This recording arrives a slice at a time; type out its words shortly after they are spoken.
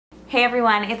Hey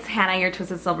everyone, it's Hannah, your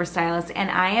Twisted Silver stylist,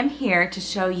 and I am here to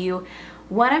show you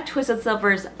one of Twisted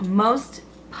Silver's most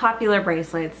popular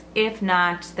bracelets, if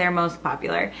not their most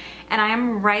popular. And I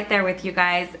am right there with you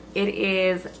guys. It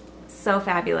is so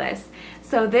fabulous.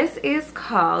 So this is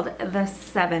called the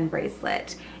 7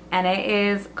 bracelet. And it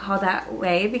is called that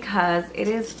way because it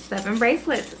is 7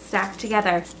 bracelets stacked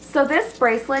together. So this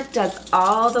bracelet does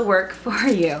all the work for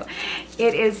you.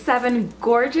 It is 7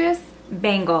 gorgeous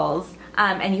bangles.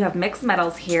 And you have mixed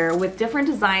metals here with different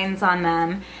designs on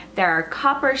them. There are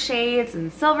copper shades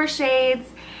and silver shades,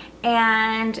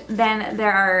 and then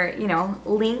there are,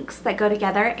 links that go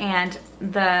together, and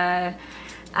the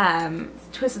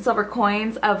Twisted Silver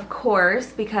coins, of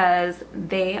course, because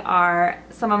they are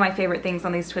some of my favorite things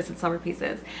on these Twisted Silver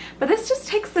pieces. But this just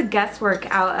takes the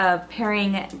guesswork out of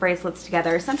pairing bracelets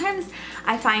together. Sometimes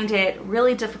I find it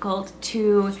really difficult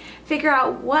to figure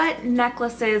out what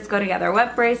necklaces go together,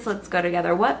 what bracelets go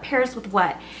together, what pairs with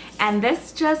what, and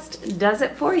this just does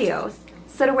it for you.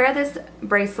 So to wear this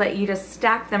bracelet, you just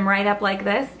stack them right up like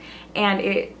this, and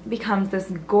it becomes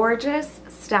this gorgeous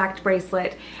stacked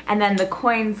bracelet, and then the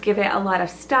coins give it a lot of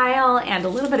style and a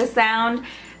little bit of sound.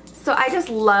 So I just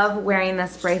love wearing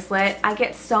this bracelet. I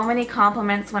get so many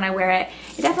compliments when I wear it.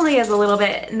 It definitely is a little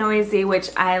bit noisy, which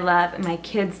I love. My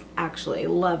kids actually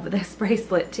love this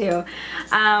bracelet too.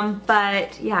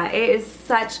 But yeah, it is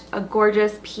such a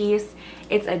gorgeous piece.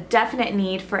 It's a definite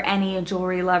need for any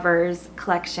jewelry lovers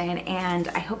collection, and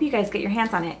I hope you guys get your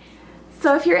hands on it.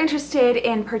 So if you're interested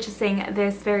in purchasing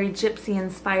this very gypsy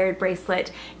inspired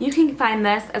bracelet, you can find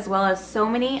this as well as so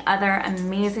many other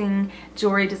amazing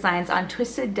jewelry designs on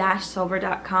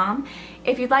twisted-silver.com.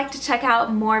 If you'd like to check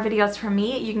out more videos from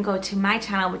me, you can go to my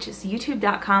channel, which is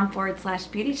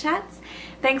youtube.com/beautychats.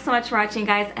 Thanks so much for watching,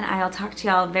 guys, and I'll talk to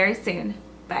y'all very soon.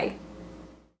 Bye.